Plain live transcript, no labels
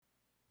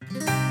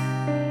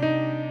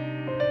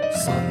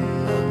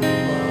صلى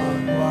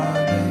الله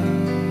عليه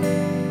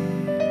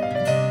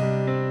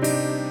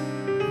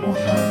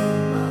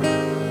محمد.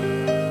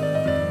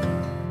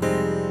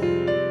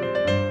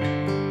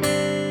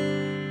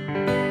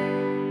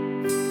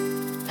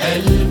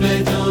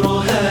 البدر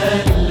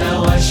هل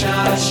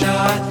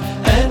وشعشعت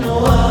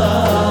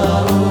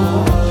أنواره،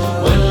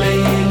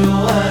 والليل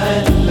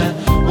ولى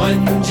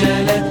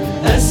وانجلت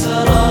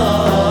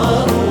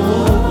أسراره،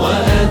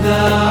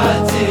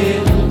 وأذاعت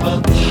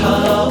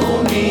البطحاء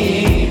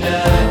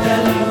ميلاد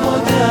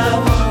الهدى،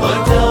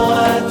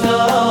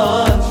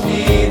 وتواترت في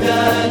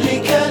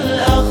ذلك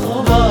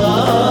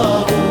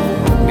الأخبار.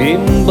 من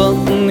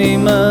بطن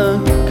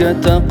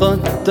مكة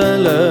قد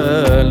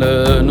تلالى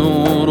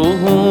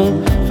نوره،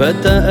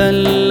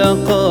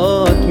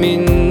 فتألقت من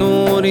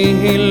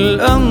نوره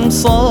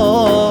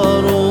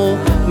الأمصار.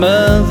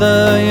 ماذا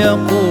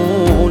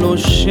يقول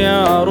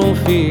الشعر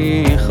في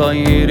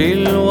خير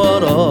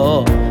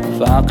الورى،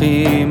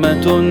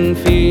 فعقيمة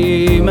في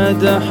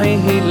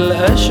مدحه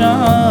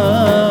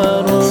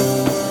الأشعار.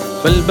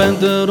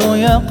 فالبدر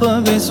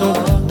يقبس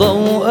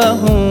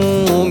ضوءه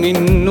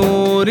من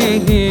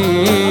نوره،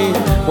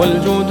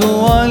 والجود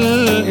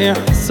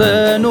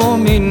والإحسان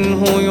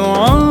منه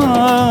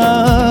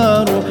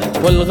يعار.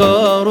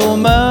 والغار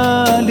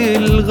ما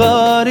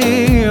للغار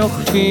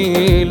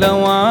يخفي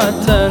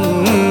لوعة،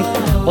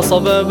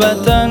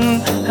 وصببة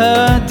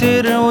هات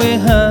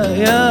اروها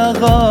يا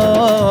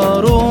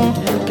غار.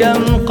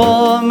 كم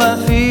قام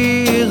في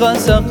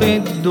غسق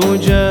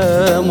الدجى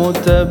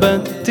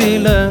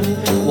متبتلا،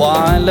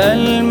 وعلى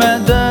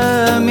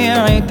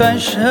المدامع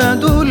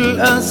تشهد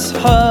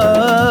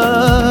الأسحار.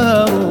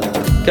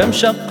 كم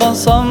شق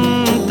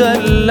صمت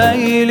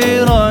الليل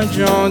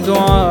رجع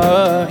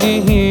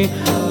دعائه،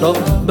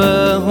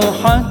 رباه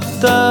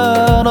حتى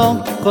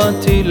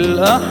رقت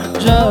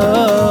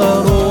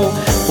الأحجار.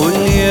 قل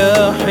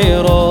يا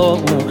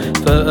حراء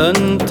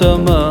فأنت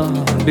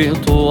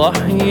مهبط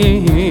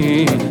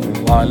وحيه،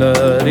 وعلى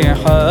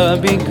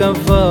رحابك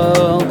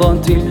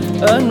فاضت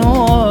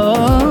الأنوار.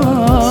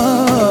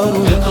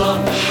 اقرأ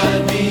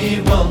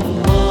حبيب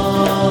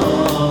الله،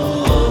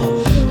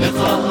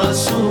 اقرأ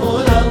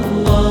رسول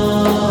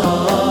الله،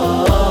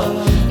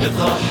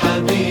 اقرأ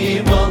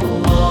حبيب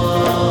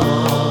الله،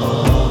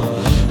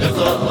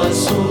 اقرأ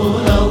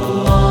رسول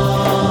الله.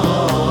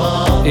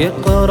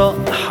 اقرأ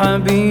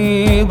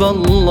حبيب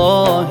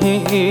الله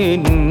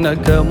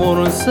إنك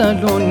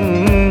مرسل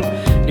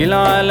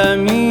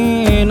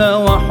للعالمين،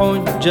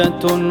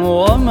 وحجة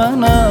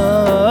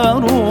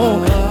ومنار.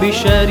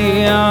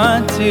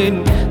 بشريعة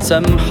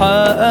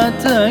سمحاء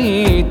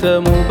أتيت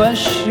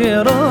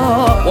مبشرا،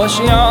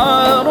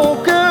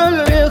 وشعارك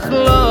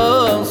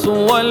الإخلاص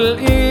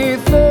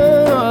والإيثار.